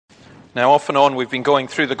Now, off and on, we've been going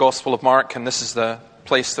through the Gospel of Mark, and this is the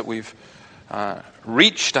place that we've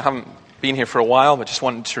reached. I haven't been here for a while, but just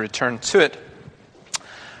wanted to return to it.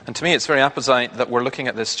 And to me, it's very apposite that we're looking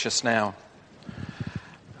at this just now.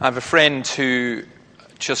 I have a friend who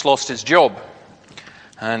just lost his job,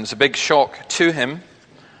 and it's a big shock to him.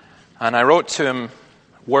 And I wrote to him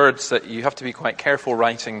words that you have to be quite careful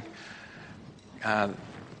writing.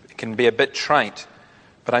 It can be a bit trite.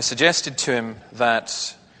 But I suggested to him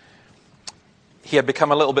that he had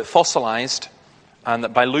become a little bit fossilized, and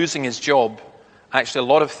that by losing his job, actually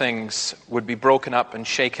a lot of things would be broken up and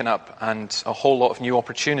shaken up, and a whole lot of new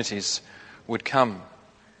opportunities would come.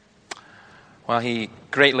 Well, he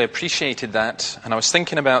greatly appreciated that, and I was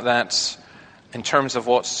thinking about that in terms of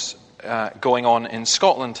what's going on in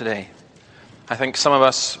Scotland today. I think some of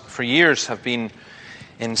us for years have been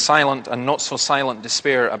in silent and not so silent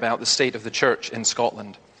despair about the state of the church in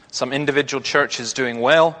Scotland. Some individual churches doing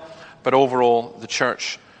well, but overall the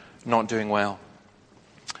church not doing well.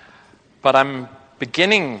 But I'm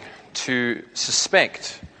beginning to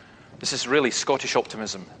suspect, this is really Scottish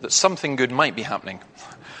optimism, that something good might be happening.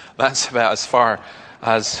 That's about as far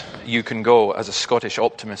as you can go as a Scottish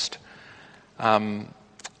optimist.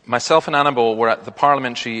 Myself and Annabel were at the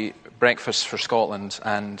Parliamentary Breakfast for Scotland,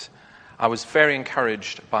 and I was very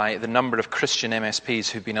encouraged by the number of Christian MSPs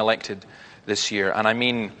who've been elected this year. And I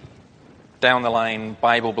mean down the line,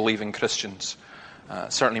 Bible-believing Christians.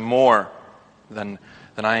 Certainly more than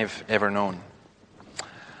I've ever known. I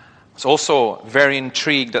was also very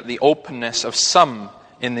intrigued at the openness of some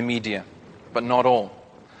in the media, but not all.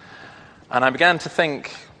 And I began to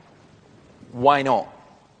think, why not?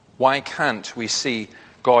 Why can't we see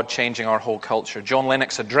God changing our whole culture? John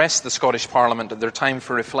Lennox addressed the Scottish Parliament at their time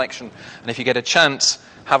for reflection. And if you get a chance,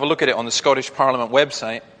 have a look at it on the Scottish Parliament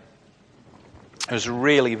website. It was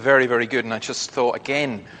really very, very good. And I just thought,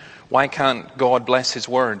 again, why can't God bless His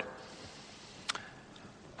word?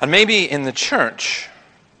 And maybe in the church,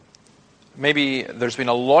 maybe there's been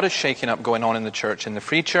a lot of shaking up going on in the church, in the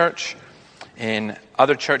Free Church, in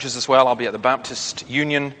other churches as well. I'll be at the Baptist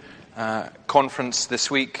Union conference this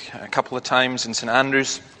week a couple of times in St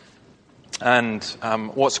Andrews. And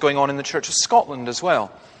what's going on in the Church of Scotland as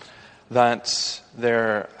well. That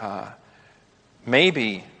there may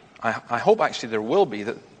be, I hope actually there will be,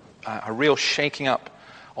 that a real shaking up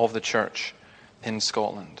of the church in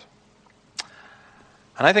Scotland.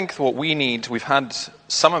 And I think what we need, we've had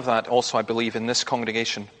some of that also, I believe, in this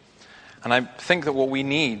congregation. And I think that what we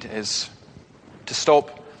need is to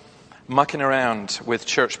stop mucking around with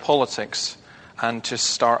church politics and to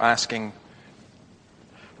start asking,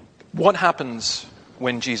 what happens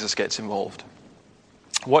when Jesus gets involved?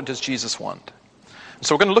 What does Jesus want?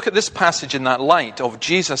 So we're going to look at this passage in that light of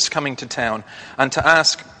Jesus coming to town, and to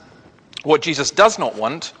ask what Jesus does not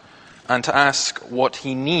want, and to ask what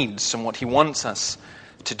He needs and what He wants us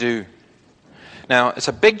to do. Now, it's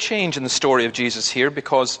a big change in the story of Jesus here,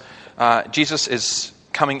 because Jesus is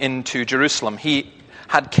coming into Jerusalem. He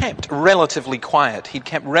had kept relatively quiet. He'd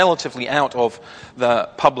kept relatively out of the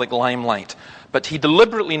public limelight. But he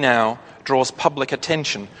deliberately now draws public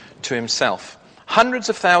attention to himself. Hundreds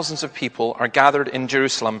of thousands of people are gathered in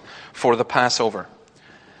Jerusalem for the Passover.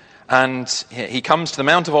 And he comes to the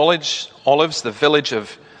Mount of Olives, the village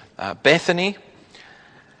of Bethany,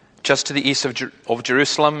 just to the east of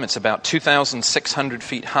Jerusalem. It's about 2,600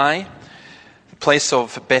 feet high. The place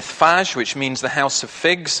of Bethphage, which means the house of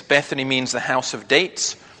figs. Bethany means the house of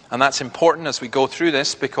dates. And that's important as we go through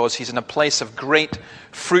this, because he's in a place of great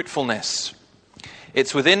fruitfulness.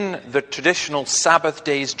 It's within the traditional Sabbath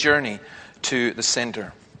day's journey to the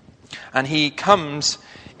center. And he comes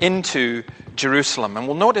into Jerusalem. And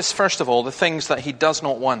we'll notice, first of all, the things that he does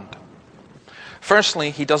not want. Firstly,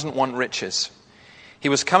 he doesn't want riches. He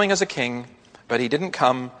was coming as a king, but he didn't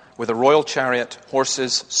come with a royal chariot,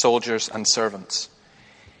 horses, soldiers, and servants.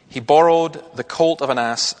 He borrowed the colt of an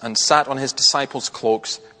ass and sat on his disciples'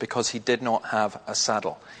 cloaks because he did not have a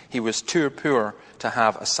saddle. He was too poor to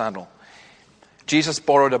have a saddle. Jesus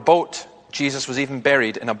borrowed a boat. Jesus was even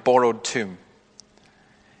buried in a borrowed tomb.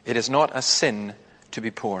 It is not a sin to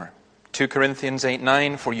be poor. 2 Corinthians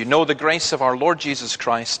 8:9, for you know the grace of our Lord Jesus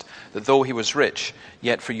Christ, that though he was rich,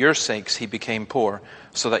 yet for your sakes he became poor,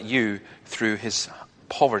 so that you, through his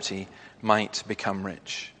poverty, might become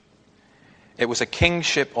rich. It was a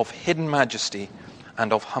kingship of hidden majesty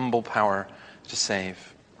and of humble power to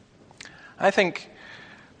save. I think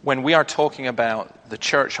when we are talking about the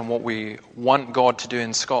church and what we want God to do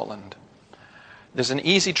in Scotland, there's an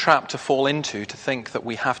easy trap to fall into, to think that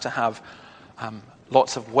we have to have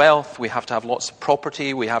lots of wealth, we have to have lots of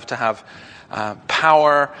property, we have to have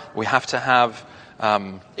power, we have to have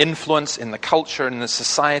influence in the culture and the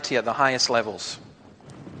society at the highest levels.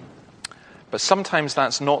 But sometimes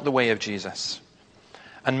that's not the way of Jesus.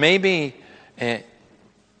 And maybe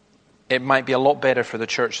it might be a lot better for the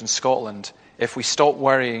church in Scotland if we stop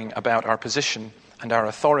worrying about our position and our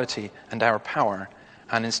authority and our power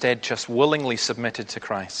and instead just willingly submitted to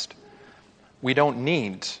Christ. We don't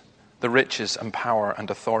need the riches and power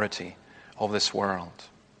and authority of this world.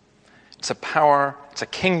 It's a power, it's a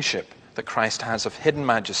kingship that Christ has of hidden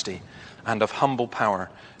majesty and of humble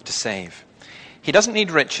power to save. He doesn't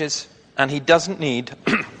need riches and he doesn't need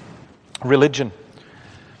religion.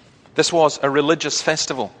 This was a religious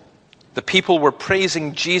festival. The people were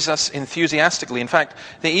praising Jesus enthusiastically. In fact,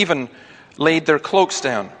 they even laid their cloaks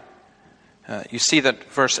down. You see that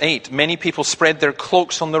verse 8, many people spread their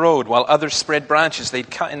cloaks on the road while others spread branches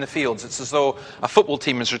they'd cut in the fields. It's as though a football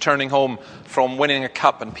team is returning home from winning a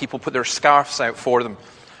cup and people put their scarves out for them.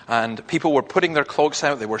 And people were putting their cloaks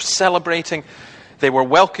out. They were celebrating. They were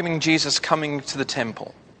welcoming Jesus coming to the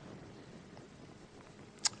temple.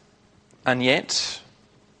 And yet,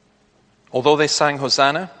 although they sang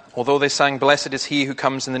Hosanna, although they sang, blessed is he who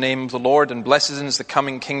comes in the name of the Lord, and blessed is the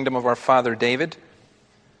coming kingdom of our father David,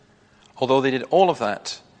 although they did all of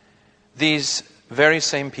that, these very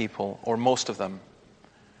same people, or most of them,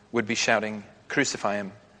 would be shouting, crucify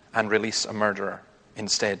him and release a murderer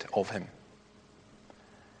instead of him.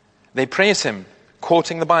 They praise him,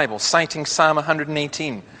 quoting the Bible, citing Psalm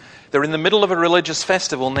 118. They're in the middle of a religious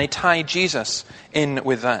festival and they tie Jesus in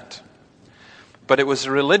with that. But it was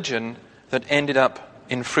a religion that ended up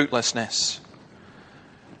in fruitlessness.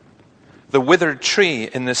 The withered tree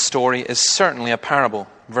in this story is certainly a parable.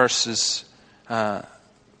 Verses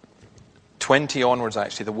 20 onwards,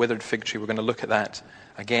 actually, the withered fig tree. We're going to look at that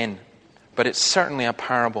again. But it's certainly a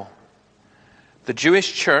parable. The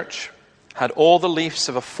Jewish church had all the leaves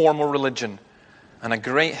of a formal religion and a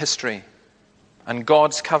great history and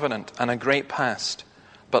God's covenant and a great past,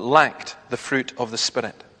 but lacked the fruit of the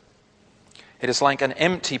Spirit. It is like an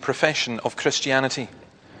empty profession of Christianity,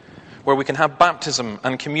 where we can have baptism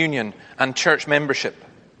and communion and church membership,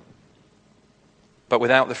 but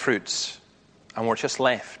without the fruits, and we're just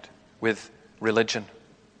left with religion.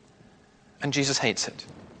 And Jesus hates it.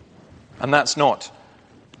 And that's not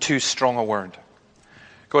too strong a word.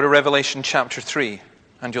 Go to Revelation chapter 3,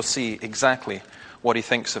 and you'll see exactly what he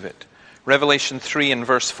thinks of it. Revelation 3 and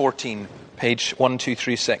verse 14, page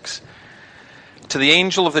 1236. To the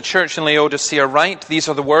angel of the church in Laodicea write, these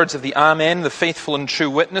are the words of the Amen, the faithful and true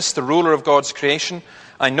witness, the ruler of God's creation.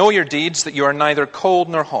 I know your deeds, that you are neither cold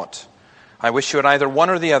nor hot. I wish you were either one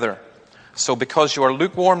or the other. So because you are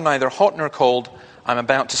lukewarm, neither hot nor cold, I'm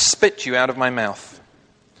about to spit you out of my mouth.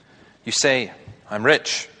 You say, I'm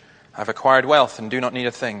rich, I've acquired wealth and do not need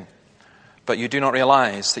a thing. But you do not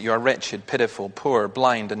realize that you are wretched, pitiful, poor,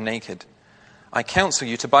 blind, and naked. I counsel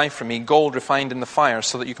you to buy from me gold refined in the fire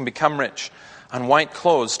so that you can become rich, and white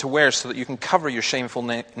clothes to wear so that you can cover your shameful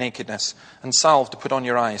nakedness, and salve to put on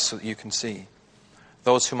your eyes so that you can see.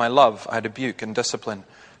 Those whom I love, I rebuke and discipline.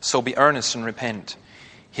 So be earnest and repent.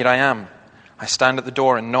 Here I am. I stand at the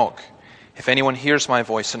door and knock. If anyone hears my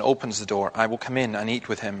voice and opens the door, I will come in and eat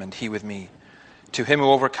with him and he with me. To him who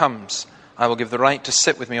overcomes, I will give the right to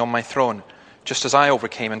sit with me on my throne, just as I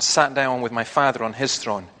overcame and sat down with my Father on his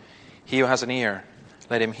throne. He who has an ear,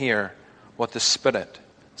 let him hear what the Spirit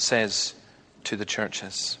says to the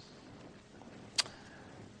churches.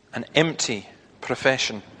 An empty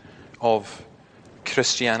profession of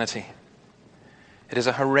Christianity. It is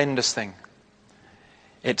a horrendous thing.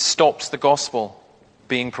 It stops the gospel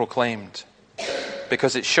being proclaimed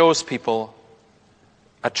because it shows people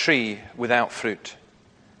a tree without fruit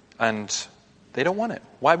and they don't want it.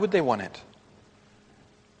 Why would they want it?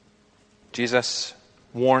 Jesus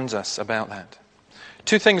warns us about that.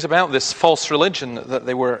 Two things about this false religion that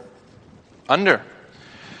they were under.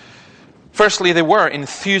 Firstly, they were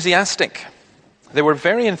enthusiastic. They were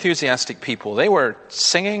very enthusiastic people. They were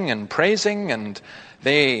singing and praising and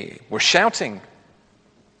they were shouting.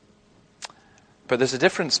 But there's a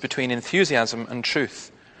difference between enthusiasm and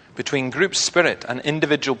truth, between group spirit and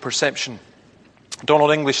individual perception.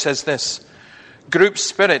 Donald English says this, group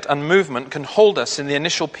spirit and movement can hold us in the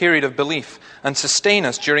initial period of belief and sustain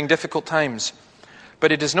us during difficult times,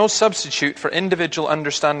 but it is no substitute for individual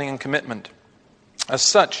understanding and commitment. As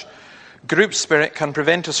such, group spirit can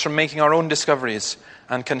prevent us from making our own discoveries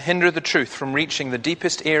and can hinder the truth from reaching the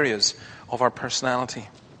deepest areas of our personality.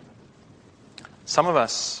 Some of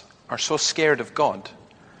us are so scared of God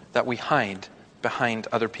that we hide behind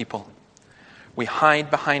other people. We hide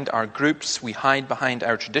behind our groups, we hide behind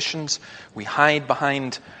our traditions, we hide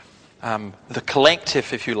behind the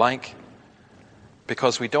collective, if you like.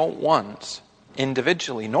 because we don't want,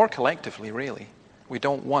 individually nor collectively really, we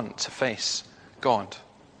don't want to face God.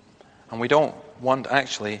 And we don't want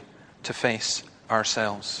actually to face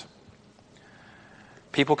ourselves.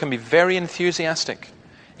 People can be very enthusiastic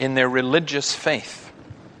in their religious faith.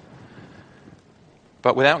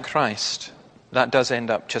 But without Christ, that does end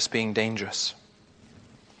up just being dangerous.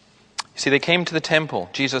 You see, they came to the temple.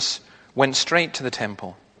 Jesus went straight to the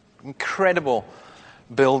temple. Incredible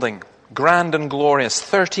building, grand and glorious,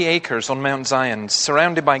 30 acres on Mount Zion,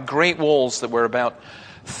 surrounded by great walls that were about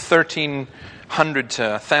 1,300 to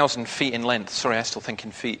 1,000 feet in length. Sorry, I still think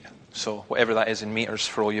in feet, so whatever that is in meters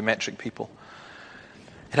for all you metric people.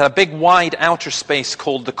 It had a big wide outer space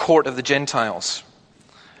called the Court of the Gentiles.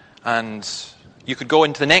 And you could go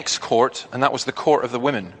into the next court, and that was the Court of the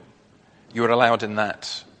Women. You were allowed in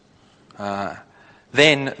that.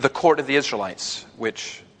 Then the Court of the Israelites,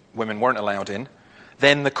 which women weren't allowed in.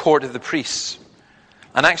 Then the Court of the Priests.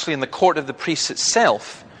 And actually in the Court of the Priests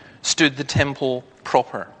itself stood the temple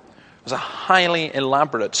proper. It was a highly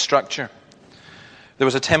elaborate structure. There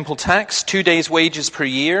was a temple tax, 2 days' wages per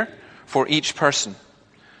year for each person.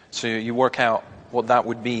 So you work out what that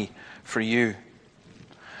would be for you.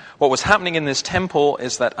 What was happening in this temple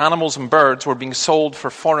is that animals and birds were being sold for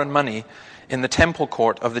foreign money in the temple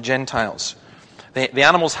court of the Gentiles. The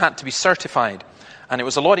animals had to be certified, and it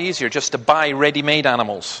was a lot easier just to buy ready-made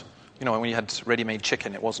animals. You know, when you had ready-made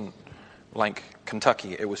chicken, it wasn't like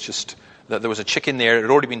Kentucky. It was just that there was a chicken there, it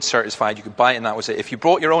had already been certified, you could buy it, and that was it. If you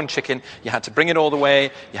brought your own chicken, you had to bring it all the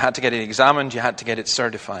way, you had to get it examined, you had to get it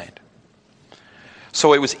certified.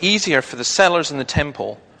 So it was easier for the sellers in the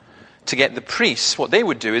temple to get the priests. What they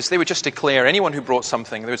would do is they would just declare anyone who brought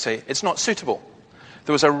something, they would say, it's not suitable.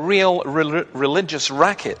 There was a real religious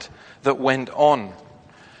racket that went on.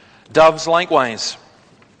 Doves likewise.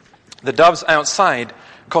 The doves outside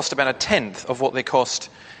cost about 1/10 of what they cost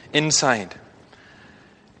inside.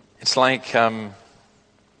 It's like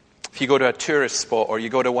if you go to a tourist spot or you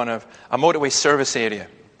go to a motorway service area.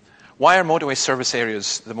 Why are motorway service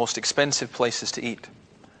areas the most expensive places to eat?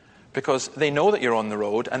 Because they know that you're on the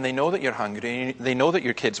road and they know that you're hungry, they know that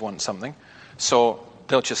your kids want something, so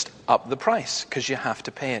they'll just up the price because you have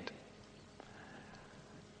to pay it.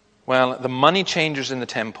 Well, the money changers in the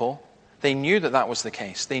temple, they knew that that was the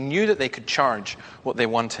case. They knew that they could charge what they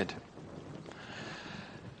wanted.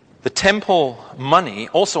 The temple money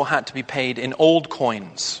also had to be paid in old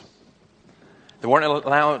coins. They weren't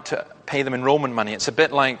allowed to pay them in Roman money. It's a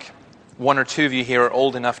bit like one or two of you here are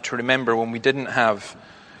old enough to remember when we didn't have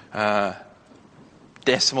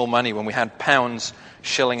decimal money, when we had pounds,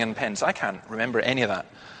 shilling and pence. I can't remember any of that,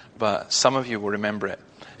 but some of you will remember it.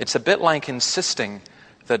 It's a bit like insisting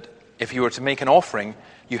that if you were to make an offering,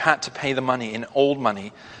 you had to pay the money in old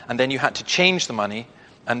money, and then you had to change the money,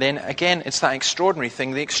 and then again, it's that extraordinary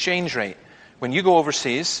thing, the exchange rate. When you go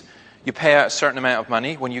overseas, you pay out a certain amount of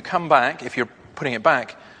money. When you come back, if you're putting it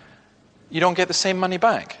back, you don't get the same money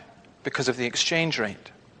back because of the exchange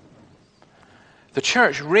rate. The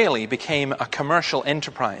church really became a commercial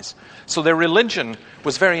enterprise. So their religion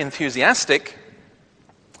was very enthusiastic,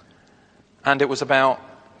 and it was about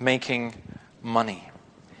making money.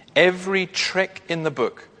 Every trick in the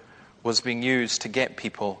book was being used to get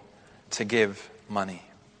people to give money.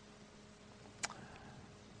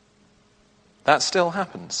 That still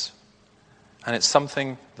happens. And it's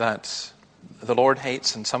something that the Lord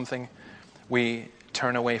hates and something we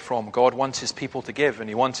turn away from. God wants his people to give, and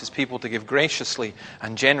he wants his people to give graciously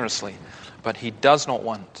and generously. But he does not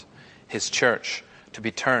want his church to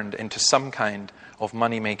be turned into some kind of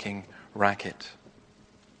money-making racket.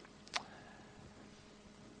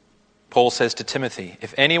 Paul says to Timothy,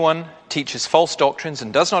 if anyone teaches false doctrines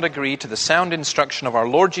and does not agree to the sound instruction of our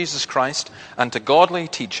Lord Jesus Christ and to godly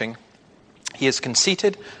teaching, he is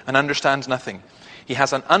conceited and understands nothing. He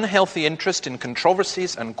has an unhealthy interest in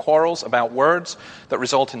controversies and quarrels about words that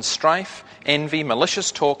result in strife, envy,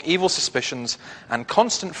 malicious talk, evil suspicions, and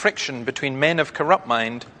constant friction between men of corrupt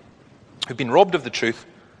mind who've been robbed of the truth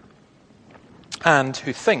and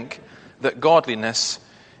who think that godliness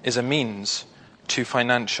is a means to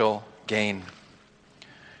financial gain.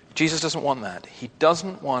 Jesus doesn't want that. He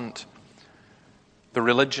doesn't want the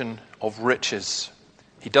religion of riches.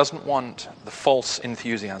 He doesn't want the false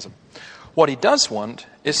enthusiasm. What he does want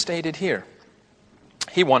is stated here.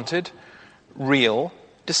 He wanted real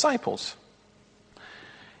disciples.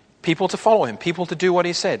 People to follow him, people to do what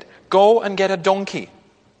he said. Go and get a donkey.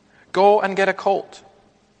 Go and get a colt.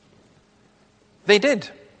 They did.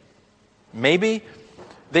 Maybe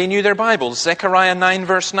They knew their Bibles. Zechariah 9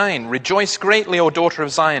 verse 9. Rejoice greatly, O daughter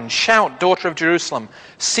of Zion. Shout, daughter of Jerusalem.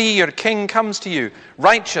 See, your king comes to you,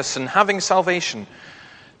 righteous and having salvation,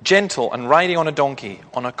 gentle and riding on a donkey,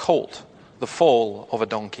 on a colt, the foal of a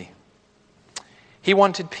donkey. He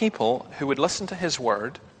wanted people who would listen to his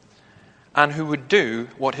word and who would do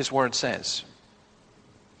what his word says.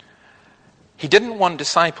 He didn't want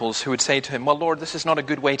disciples who would say to him, well, Lord, this is not a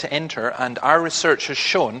good way to enter, and our research has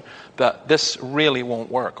shown that this really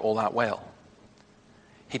won't work all that well.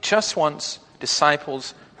 He just wants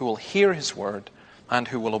disciples who will hear his word and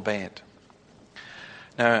who will obey it.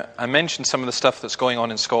 Now, I mentioned some of the stuff that's going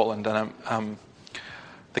on in Scotland, and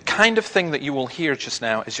the kind of thing that you will hear just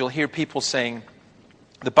now is you'll hear people saying,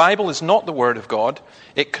 the Bible is not the Word of God,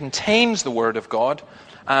 it contains the Word of God,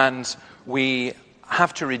 and we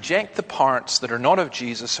have to reject the parts that are not of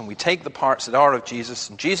Jesus, and we take the parts that are of Jesus,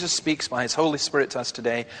 and Jesus speaks by his Holy Spirit to us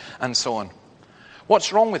today, and so on.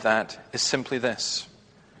 What's wrong with that is simply this,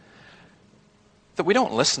 that we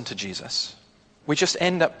don't listen to Jesus. We just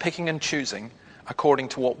end up picking and choosing according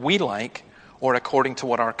to what we like or according to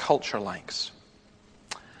what our culture likes.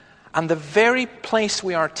 And the very place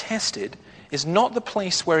we are tested is not the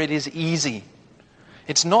place where it is easy.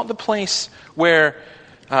 It's not the place where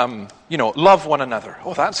love one another.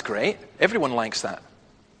 Oh, that's great. Everyone likes that.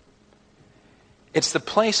 It's the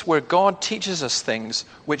place where God teaches us things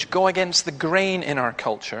which go against the grain in our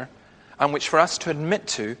culture and which for us to admit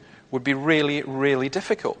to would be really, really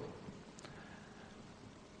difficult.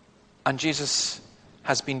 And Jesus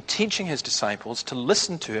has been teaching his disciples to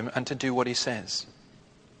listen to him and to do what he says.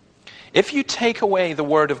 If you take away the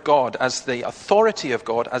word of God as the authority of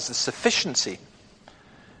God, as the sufficiency,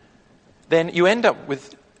 then you end up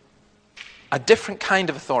with a different kind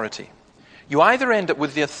of authority. You either end up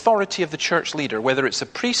with the authority of the church leader, whether it's a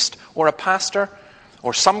priest or a pastor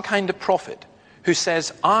or some kind of prophet, who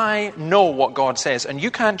says, I know what God says, and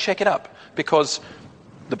you can't check it up because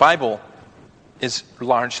the Bible is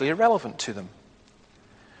largely irrelevant to them.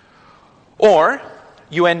 Or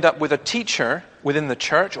you end up with a teacher within the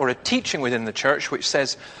church or a teaching within the church which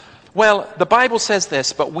says, well, the Bible says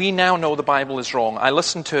this, but we now know the Bible is wrong. I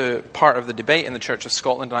listened to part of the debate in the Church of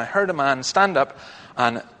Scotland, and I heard a man stand up,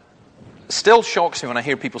 and it still shocks me when I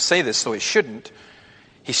hear people say this, so it shouldn't.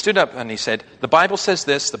 He stood up and he said, the Bible says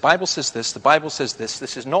this, the Bible says this, the Bible says this.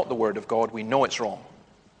 This is not the word of God. We know it's wrong.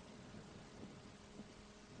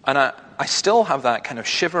 And I still have that kind of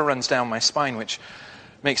shiver runs down my spine, which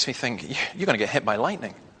makes me think, you're going to get hit by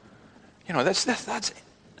lightning. That's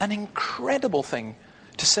an incredible thing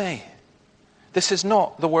to say. This is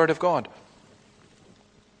not the word of God.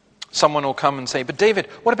 Someone will come and say, but David,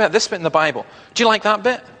 what about this bit in the Bible? Do you like that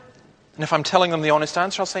bit? And if I'm telling them the honest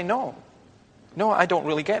answer, I'll say, no, I don't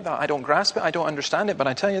really get that. I don't grasp it. I don't understand it. But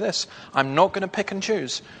I tell you this, I'm not going to pick and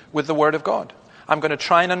choose with the word of God. I'm going to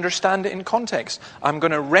try and understand it in context. I'm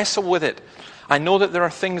going to wrestle with it. I know that there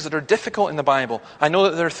are things that are difficult in the Bible. I know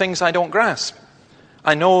that there are things I don't grasp.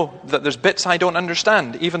 I know that there's bits I don't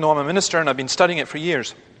understand, even though I'm a minister and I've been studying it for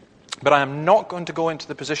years. But I am not going to go into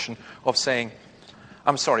the position of saying,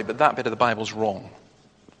 I'm sorry, but that bit of the Bible's wrong.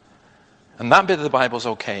 And that bit of the Bible's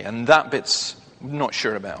okay, and that bit's not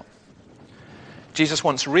sure about. Jesus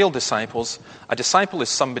wants real disciples. A disciple is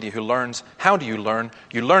somebody who learns. How do you learn?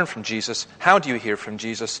 You learn from Jesus. How do you hear from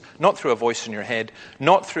Jesus? Not through a voice in your head,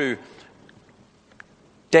 not through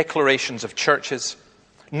declarations of churches,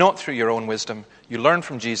 not through your own wisdom. You learn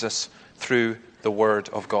from Jesus through the Word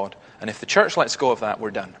of God. And if the church lets go of that,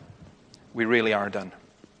 we're done. We really are done.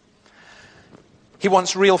 He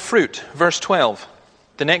wants real fruit. Verse 12.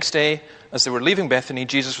 The next day, as they were leaving Bethany,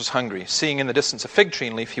 Jesus was hungry. Seeing in the distance a fig tree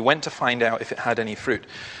and leaf, he went to find out if it had any fruit.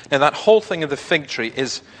 Now that whole thing of the fig tree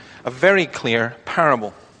is a very clear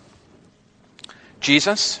parable.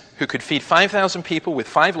 Jesus, who could feed 5,000 people with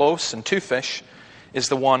 5 loaves and 2 fish, is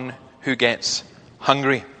the one who gets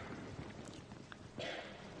hungry.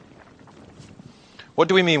 What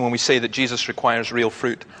do we mean when we say that Jesus requires real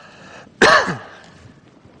fruit?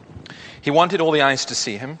 He wanted all the eyes to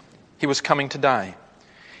see him. He was coming to die.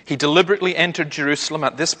 He deliberately entered Jerusalem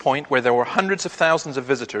at this point where there were hundreds of thousands of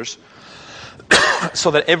visitors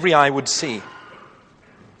so that every eye would see.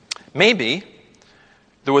 Maybe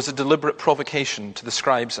there was a deliberate provocation to the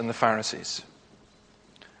scribes and the Pharisees.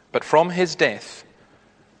 But from his death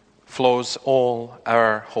flows all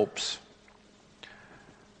our hopes.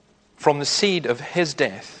 From the seed of his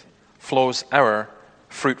death flows our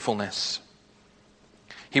fruitfulness.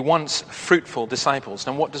 He wants fruitful disciples.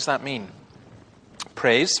 Now what does that mean?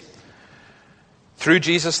 Praise. Through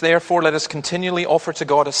Jesus, therefore, let us continually offer to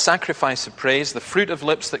God a sacrifice of praise, the fruit of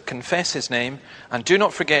lips that confess his name, and do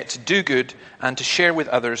not forget to do good and to share with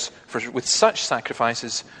others, for with such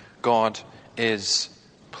sacrifices God is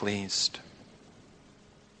pleased.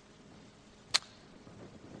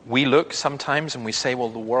 We look sometimes and we say, well,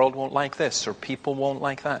 the world won't like this, or people won't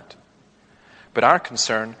like that. But our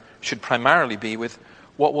concern should primarily be with,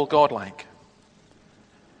 what will God like?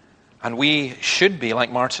 And we should be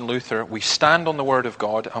like Martin Luther. We stand on the word of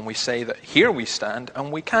God and we say that here we stand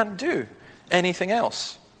and we can't do anything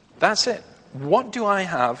else. That's it. What do I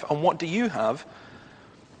have and what do you have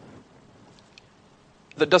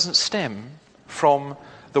that doesn't stem from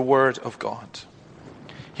the word of God?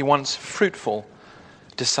 He wants fruitful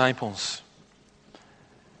disciples.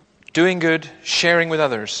 Doing good, sharing with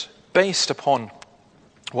others, based upon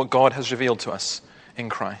what God has revealed to us in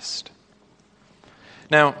Christ.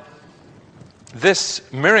 Now, this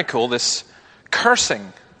miracle, this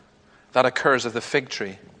cursing that occurs of the fig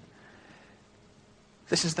tree,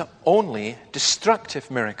 this is the only destructive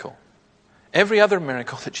miracle. Every other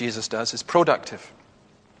miracle that Jesus does is productive.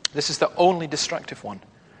 This is the only destructive one.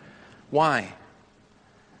 Why?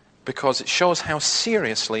 Because it shows how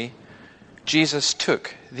seriously Jesus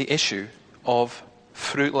took the issue of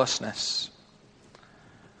fruitlessness.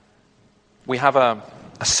 We have a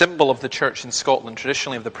symbol of the church in Scotland,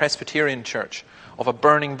 traditionally of the Presbyterian church, of a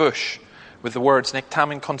burning bush with the words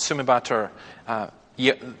 "Nectamen consumibatur."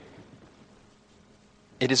 It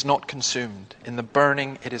is not consumed. In the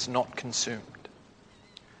burning, it is not consumed.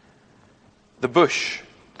 The bush,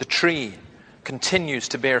 the tree, continues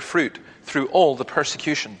to bear fruit through all the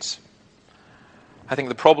persecutions. I think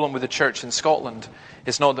the problem with the church in Scotland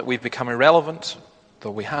is not that we've become irrelevant,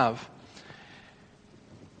 though we have.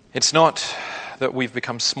 It's not that we've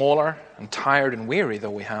become smaller and tired and weary, though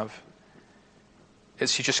we have.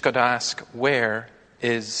 It's you just got to ask, where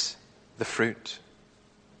is the fruit?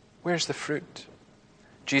 Where's the fruit?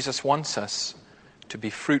 Jesus wants us to be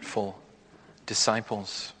fruitful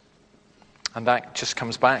disciples. And that just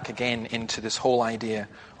comes back again into this whole idea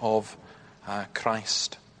of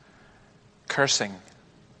Christ cursing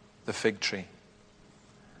the fig tree.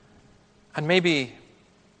 And maybe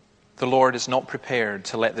the Lord is not prepared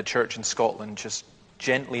to let the church in Scotland just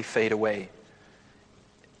gently fade away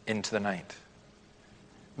into the night.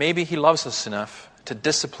 Maybe he loves us enough to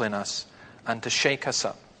discipline us and to shake us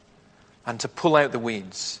up and to pull out the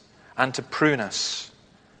weeds and to prune us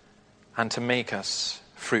and to make us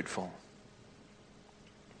fruitful.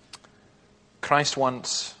 Christ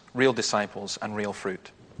wants real disciples and real fruit.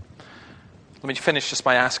 Let me finish just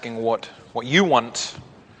by asking what you want,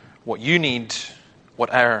 what you need,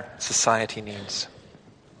 what our society needs.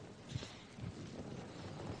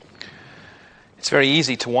 It's very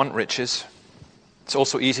easy to want riches. It's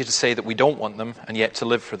also easy to say that we don't want them and yet to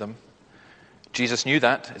live for them. Jesus knew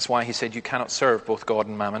that. It's why he said you cannot serve both God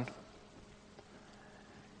and mammon.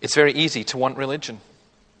 It's very easy to want religion.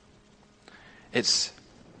 It's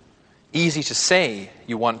easy to say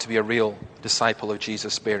you want to be a real disciple of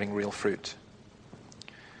Jesus bearing real fruit.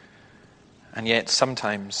 And yet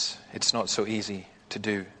sometimes it's not so easy to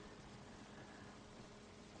do.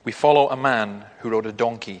 We follow a man who rode a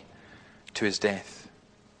donkey to his death.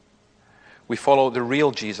 We follow the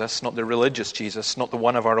real Jesus, not the religious Jesus, not the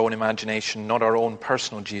one of our own imagination, not our own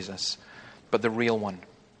personal Jesus, but the real one.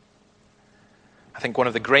 I think one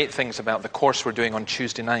of the great things about the course we're doing on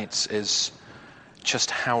Tuesday nights is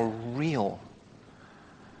just how real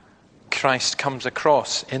Christ comes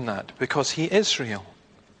across in that, because he is real.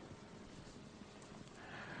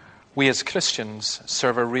 We as Christians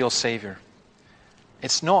serve a real Savior.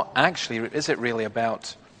 It's not actually, is it really,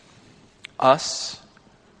 about us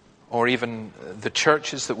or even the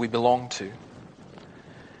churches that we belong to?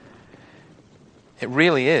 It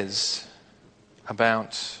really is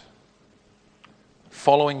about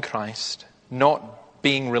following Christ, not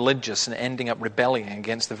being religious and ending up rebelling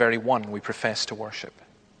against the very one we profess to worship.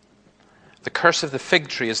 The curse of the fig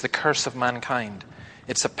tree is the curse of mankind.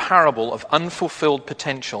 It's a parable of unfulfilled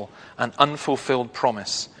potential and unfulfilled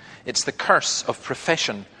promise. It's the curse of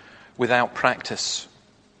profession without practice.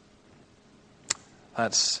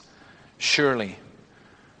 That's surely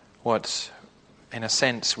what, in a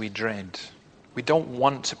sense, we dread. We don't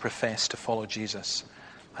want to profess to follow Jesus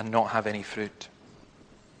and not have any fruit.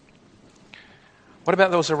 What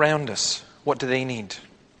about those around us? What do they need?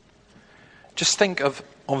 Just think of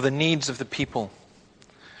the needs of the people.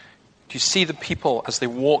 Do you see the people as they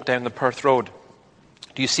walk down the Perth Road?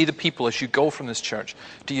 Do you see the people as you go from this church?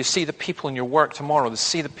 Do you see the people in your work tomorrow? Do you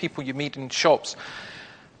see the people you meet in shops?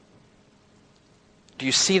 Do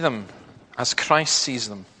you see them as Christ sees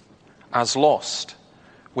them? as lost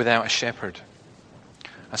without a shepherd.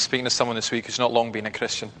 I was speaking to someone this week who's not long been a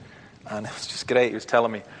Christian, and it was just great. He was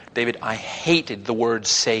telling me, David, I hated the word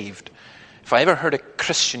saved. If I ever heard a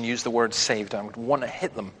Christian use the word saved, I would want to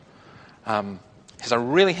hit them. Because I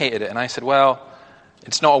really hated it. And I said, well,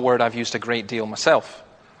 it's not a word I've used a great deal myself.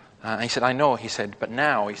 And he said, I know. He said, but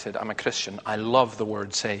now, he said, I'm a Christian. I love the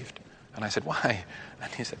word saved. And I said, why?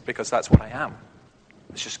 And he said, because that's what I am.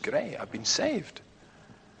 It's just great. I've been saved.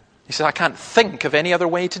 He said, I can't think of any other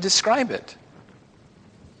way to describe it.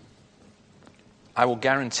 I will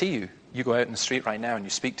guarantee you, you go out in the street right now and you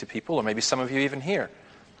speak to people, or maybe some of you even here,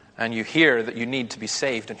 and you hear that you need to be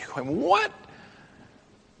saved, and you're going, what?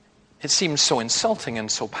 It seems so insulting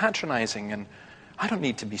and so patronizing, and I don't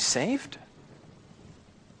need to be saved.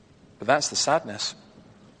 But that's the sadness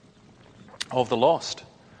of the lost.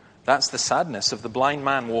 That's the sadness of the blind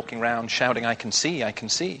man walking around shouting, I can see, I can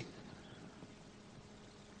see.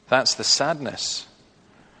 That's the sadness,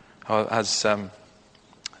 as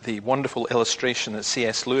the wonderful illustration that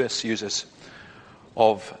C.S. Lewis uses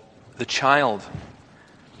of the child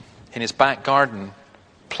in his back garden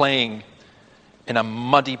playing in a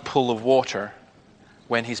muddy pool of water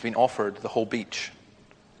when he's been offered the whole beach.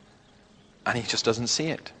 And he just doesn't see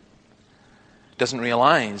it. Doesn't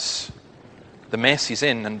realize the mess he's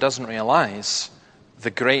in, and doesn't realize the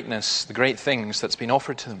greatness, the great things that's been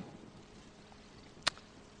offered to him.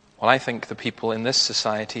 Well, I think the people in this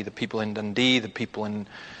society, the people in Dundee, the people in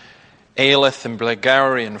Alyth and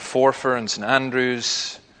Blairgowrie and Forfar and St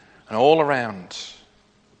Andrews and all around,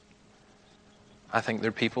 I think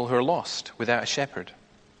they're people who are lost without a shepherd.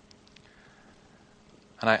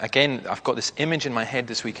 And I've got this image in my head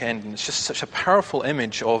this weekend, and it's just such a powerful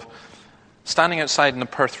image of standing outside in the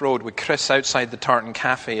Perth Road with Chris outside the Tartan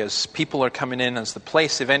Cafe as people are coming in, as the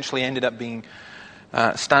place eventually ended up being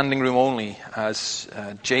standing room only, as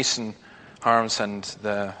Jason Harms and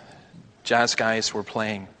the jazz guys were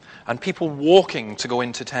playing, and people walking to go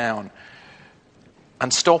into town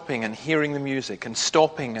and stopping and hearing the music and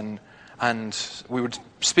stopping, and we would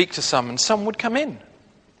speak to some, and some would come in.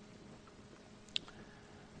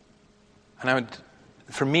 And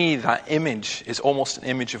for me, that image is almost an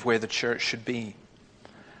image of where the church should be.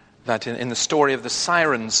 That in the story of the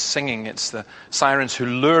sirens singing, it's the sirens who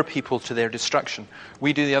lure people to their destruction.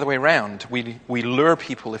 We do the other way around. We lure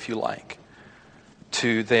people, if you like,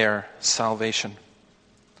 to their salvation.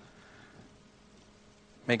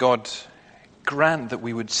 May God grant that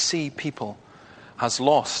we would see people as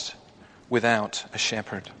lost without a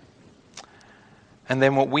shepherd. And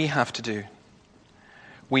then what we have to do,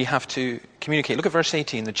 we have to communicate. Look at verse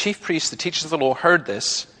 18. The chief priests, the teachers of the law, heard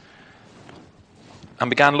this and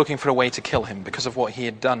began looking for a way to kill him because of what he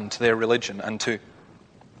had done to their religion and to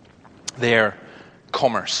their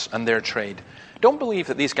commerce and their trade. Don't believe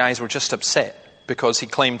that these guys were just upset because he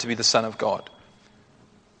claimed to be the Son of God.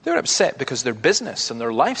 They were upset because their business and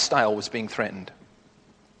their lifestyle was being threatened.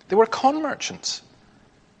 They were con merchants.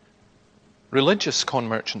 Religious con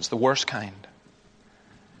merchants, the worst kind.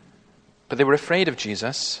 But they were afraid of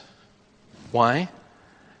Jesus. Why?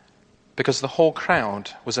 Because the whole crowd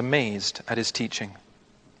was amazed at his teaching.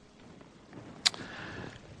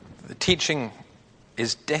 The teaching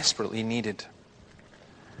is desperately needed.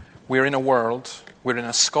 We're in a world, we're in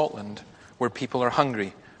a Scotland, where people are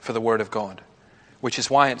hungry for the Word of God, which is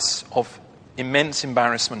why it's of immense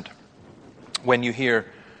embarrassment when you hear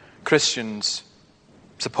Christians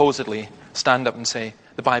supposedly stand up and say,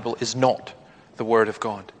 the Bible is not the Word of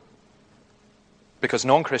God. Because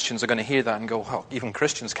non-Christians are going to hear that and go, well, even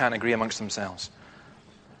Christians can't agree amongst themselves.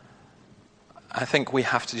 I think we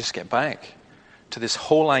have to just get back to this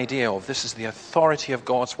whole idea of this is the authority of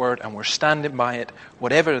God's Word and we're standing by it,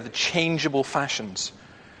 whatever the changeable fashions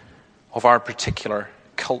of our particular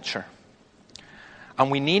culture.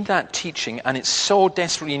 And we need that teaching, and it's so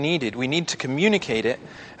desperately needed. We need to communicate it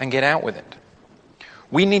and get out with it.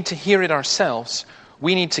 We need to hear it ourselves.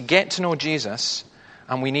 We need to get to know Jesus,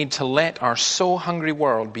 and we need to let our so hungry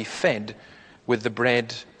world be fed with the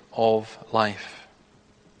bread of life.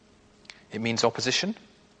 It means opposition.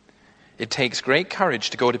 It takes great courage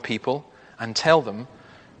to go to people and tell them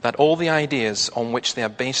that all the ideas on which they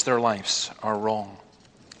have based their lives are wrong.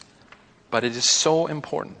 But it is so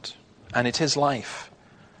important, and it is life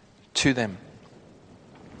to them.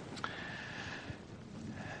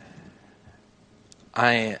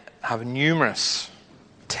 I have numerous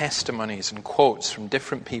testimonies and quotes from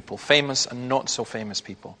different people, famous and not so famous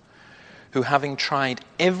people, who, having tried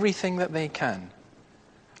everything that they can,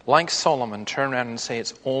 like Solomon, turn around and say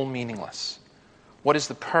it's all meaningless. What is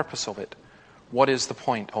the purpose of it? What is the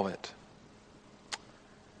point of it?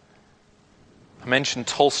 I mentioned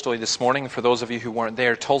Tolstoy this morning. For those of you who weren't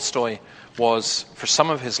there, Tolstoy was, for some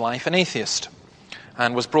of his life, an atheist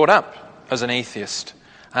and was brought up as an atheist.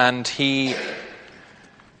 And he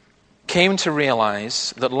came to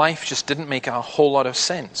realize that life just didn't make a whole lot of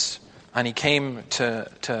sense. And he came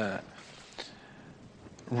to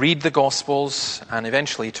read the Gospels and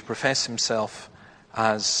eventually to profess himself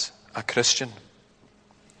as a Christian.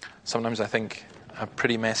 Sometimes I think a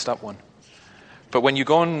pretty messed up one. But when you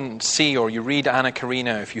go and see or you read Anna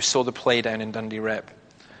Karenina, if you saw the play down in Dundee Rep,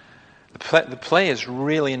 the play is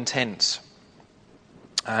really intense.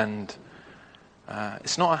 And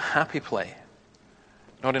it's not a happy play.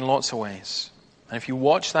 Not in lots of ways. And if you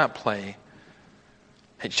watch that play,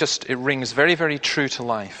 it rings very, very true to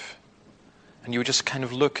life. And you just kind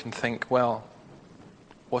of look and think, well,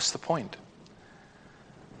 what's the point?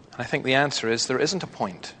 And I think the answer is there isn't a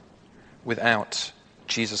point without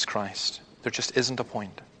Jesus Christ. There just isn't a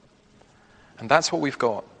point. And that's what we've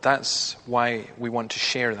got. That's why we want to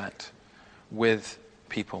share that with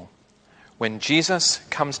people. When Jesus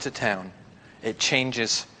comes to town, it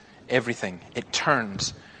changes everything. It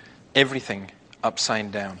turns everything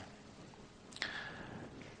upside down.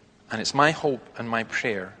 And it's my hope and my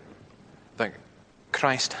prayer that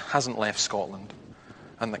Christ hasn't left Scotland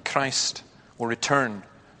and that Christ will return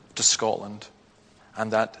to Scotland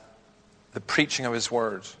and that the preaching of his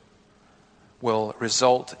word will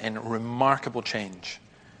result in remarkable change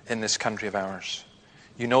in this country of ours.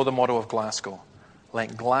 You know the motto of Glasgow,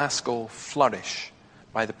 let Glasgow flourish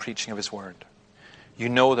by the preaching of his word. You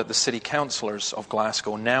know that the city councillors of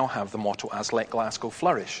Glasgow now have the motto as let Glasgow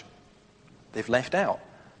flourish. They've left out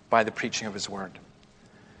by the preaching of his word.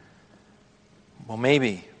 Well,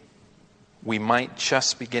 maybe we might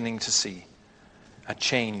just beginning to see a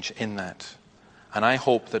change in that. And I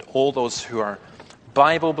hope that all those who are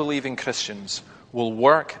Bible-believing Christians will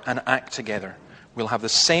work and act together. We'll have the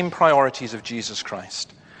same priorities of Jesus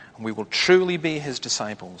Christ. And we will truly be his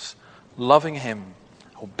disciples, loving him,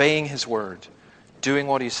 obeying his word, doing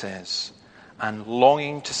what he says, and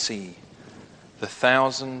longing to see the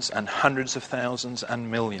thousands and hundreds of thousands and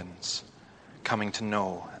millions coming to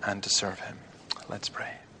know and to serve him. Let's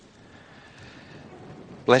pray.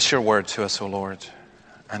 Bless your word to us, O Lord,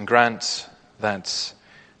 and grant that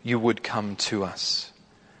you would come to us.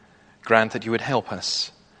 Grant that you would help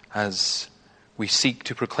us as we seek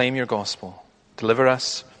to proclaim your gospel. Deliver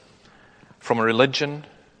us from a religion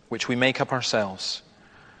which we make up ourselves,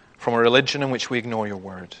 from a religion in which we ignore your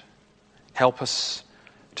word. Help us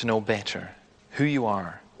to know better who you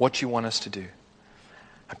are, what you want us to do.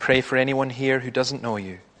 I pray for anyone here who doesn't know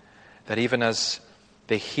you, that even as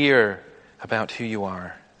they hear about who you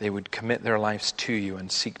are, they would commit their lives to you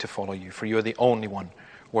and seek to follow you, for you are the only one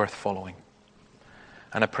worth following.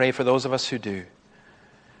 And I pray for those of us who do,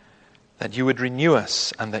 that you would renew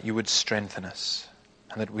us and that you would strengthen us,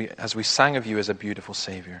 and that we, as we sang of you as a beautiful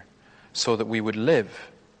Savior, so that we would live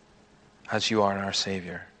as you are our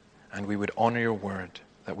Savior, and we would honor your word,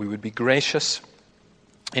 that we would be gracious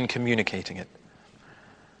in communicating it,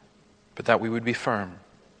 but that we would be firm,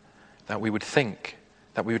 that we would think,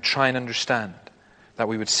 that we would try and understand, that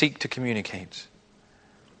we would seek to communicate,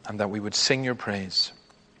 and that we would sing your praise,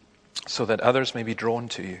 so that others may be drawn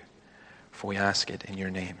to you, for we ask it in your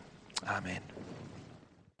name. Amen.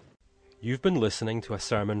 You've been listening to a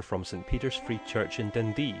sermon from St. Peter's Free Church in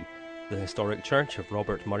Dundee, the historic church of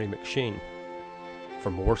Robert Murray McShane. For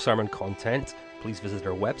more sermon content, please visit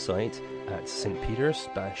our website at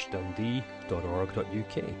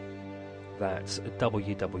stpeters-dundee.org.uk. That's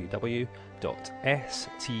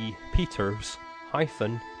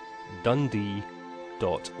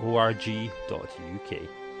www.stpeters-dundee.org.uk.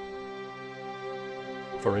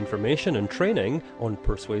 For information and training on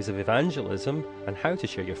persuasive evangelism and how to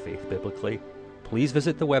share your faith biblically, please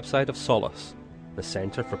visit the website of Solas, the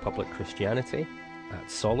Centre for Public Christianity, at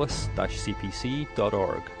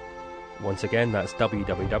solas-cpc.org. Once again, that's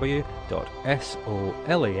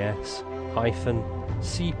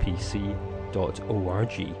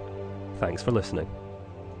www.solas-cpc.org. Thanks for listening.